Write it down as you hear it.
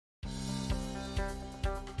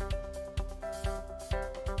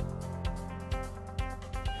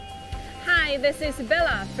Hi, this is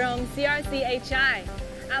Bella from CRCHI.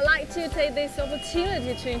 I'd like to take this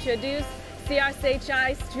opportunity to introduce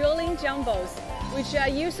CRCHI's drilling jumbos, which are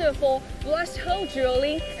used for blast hole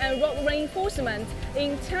drilling and rock reinforcement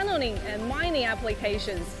in tunneling and mining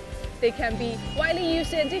applications. They can be widely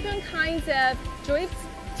used in different kinds of drifts,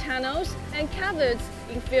 tunnels, and culverts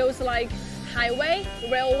in fields like highway,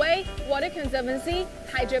 railway, water conservancy,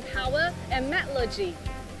 hydropower, and metallurgy.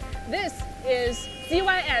 This is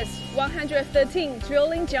CYS 113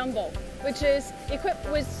 drilling jumbo, which is equipped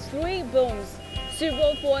with 3 booms,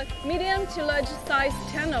 suitable for medium to large size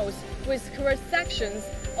tunnels with cross sections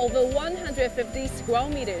over 150 square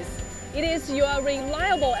meters. It is your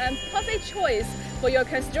reliable and perfect choice for your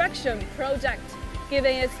construction project,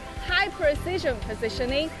 given its high precision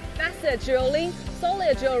positioning, faster drilling,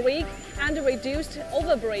 solid drill rig, and reduced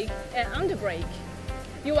overbreak and underbreak.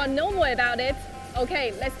 You want to know more about it?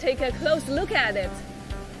 Okay, let's take a close look at it.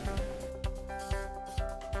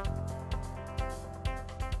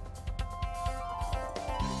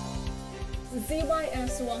 The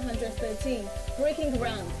CYS 113 breaking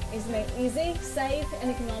ground is made easy, safe,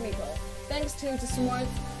 and economical thanks to the smart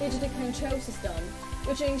digital control system,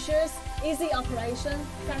 which ensures easy operation,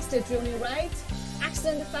 faster drilling rate,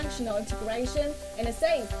 excellent functional integration, and a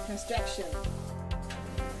safe construction.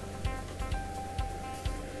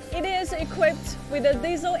 It is equipped with a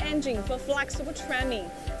diesel engine for flexible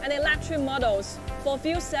tramming and electric models for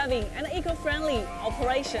fuel-saving and eco-friendly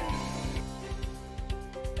operation.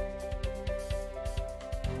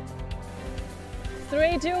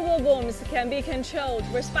 Three durable booms can be controlled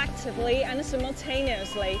respectively and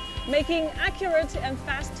simultaneously, making accurate and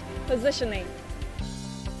fast positioning.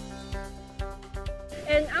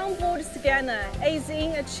 An onboard scanner aids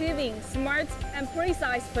in achieving smart and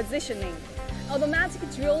precise positioning. Automatic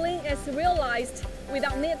drilling is realized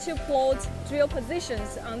without need to plot drill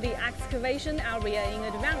positions on the excavation area in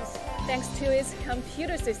advance, thanks to its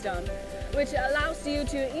computer system, which allows you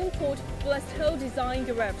to import blast hole design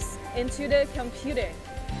graphs into the computer.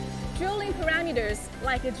 Drilling parameters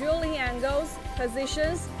like drilling angles,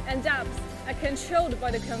 positions, and depths are controlled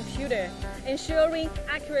by the computer, ensuring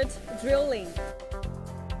accurate drilling.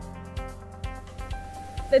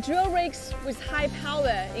 The drill rigs with high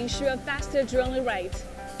power ensure faster drilling rate,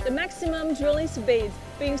 the maximum drilling speed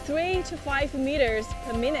being 3 to 5 meters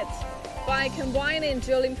per minute. By combining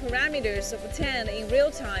drilling parameters obtained in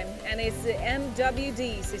real time and its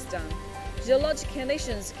MWD system, geological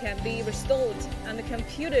conditions can be restored on the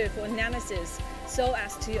computer for analysis so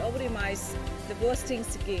as to optimize the blasting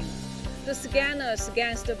scheme. The scanner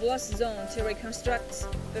scans the blast zone to reconstruct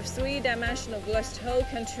the 3-dimensional blast hole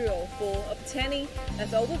control for obtaining of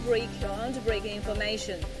overbreak or underbreak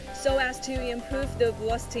information so as to improve the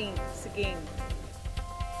blasting scheme.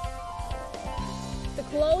 The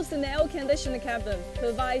closed and air-conditioned cabin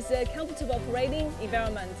provides a comfortable operating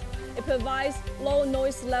environment. It provides low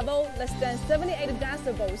noise level, less than 78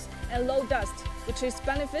 decibels, and low dust, which is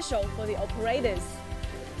beneficial for the operators.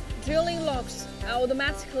 Drilling logs are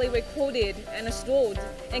automatically recorded and stored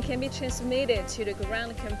and can be transmitted to the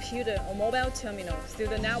ground computer or mobile terminal through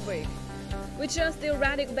the network, which is the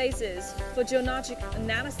theoretical basis for geologic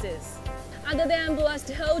analysis. Other than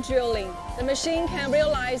blast hole drilling, the machine can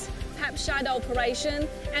realize pipe shadow operation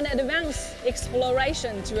and advanced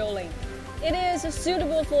exploration drilling. It is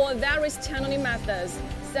suitable for various tunneling methods,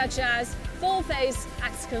 such as full-face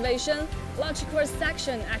excavation, large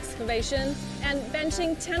cross-section excavation, and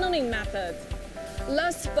benching tunneling method.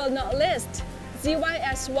 Last but not least,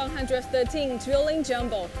 CYS 113 drilling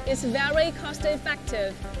jumbo is very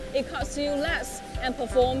cost-effective. It costs you less and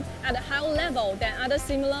performs at a higher level than other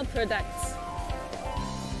similar products.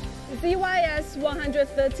 CYS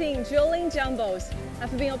 113 drilling jumbos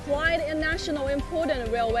have been applied in national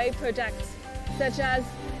important railway projects, such as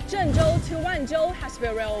Zhengzhou to Wanzhou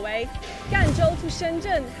High-Speed Railway, Ganzhou to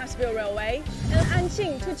Shenzhen High-Speed Railway, and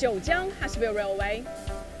Anqing to Jiujiang High-Speed Railway.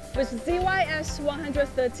 With CYS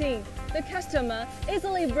 113, the customer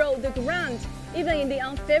easily broke the ground even in the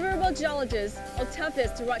unfavorable geologies or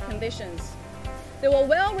toughest rock conditions. They were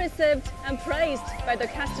well received and praised by the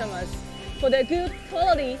customers for their good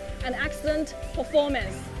quality and excellent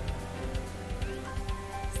performance.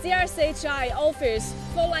 CRCHI offers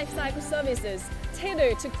full lifecycle services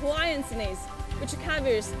tailored to clients' needs, which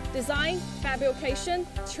covers design, fabrication,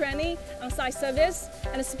 training, on-site service,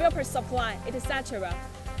 and spare parts supply, etc.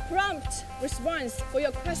 Prompt response for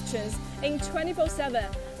your questions in 24/7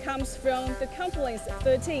 comes from the company's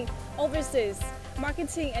 13 overseas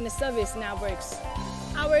marketing and service networks.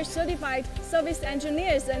 Our certified service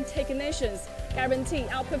engineers and technicians guarantee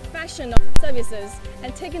our professional services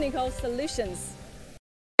and technical solutions.